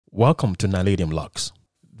Welcome to Naledium Lux.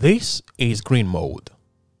 This is green mold,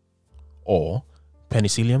 or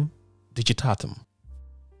Penicillium digitatum.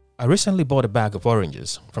 I recently bought a bag of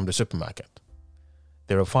oranges from the supermarket.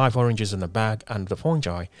 There are 5 oranges in the bag, and the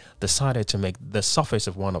fungi decided to make the surface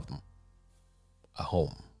of one of them a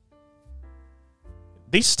home.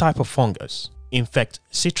 This type of fungus infects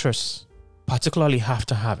citrus, particularly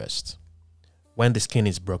after harvest, when the skin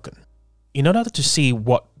is broken. In order to see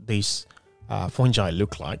what these fungi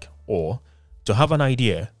look like, or to have an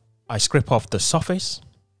idea, I scrape off the surface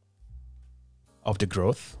of the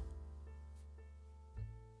growth,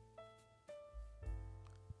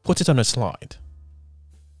 put it on a slide,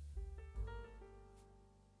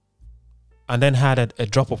 and then added a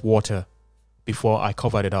drop of water before I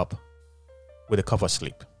covered it up with a cover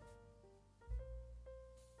slip.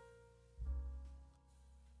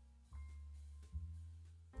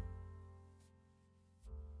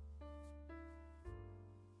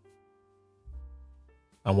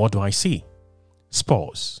 And what do I see?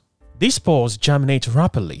 Spores. These spores germinate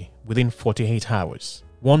rapidly within 48 hours.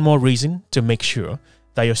 One more reason to make sure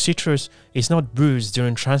that your citrus is not bruised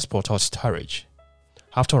during transport or storage.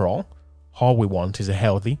 After all we want is a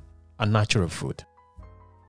healthy and natural food.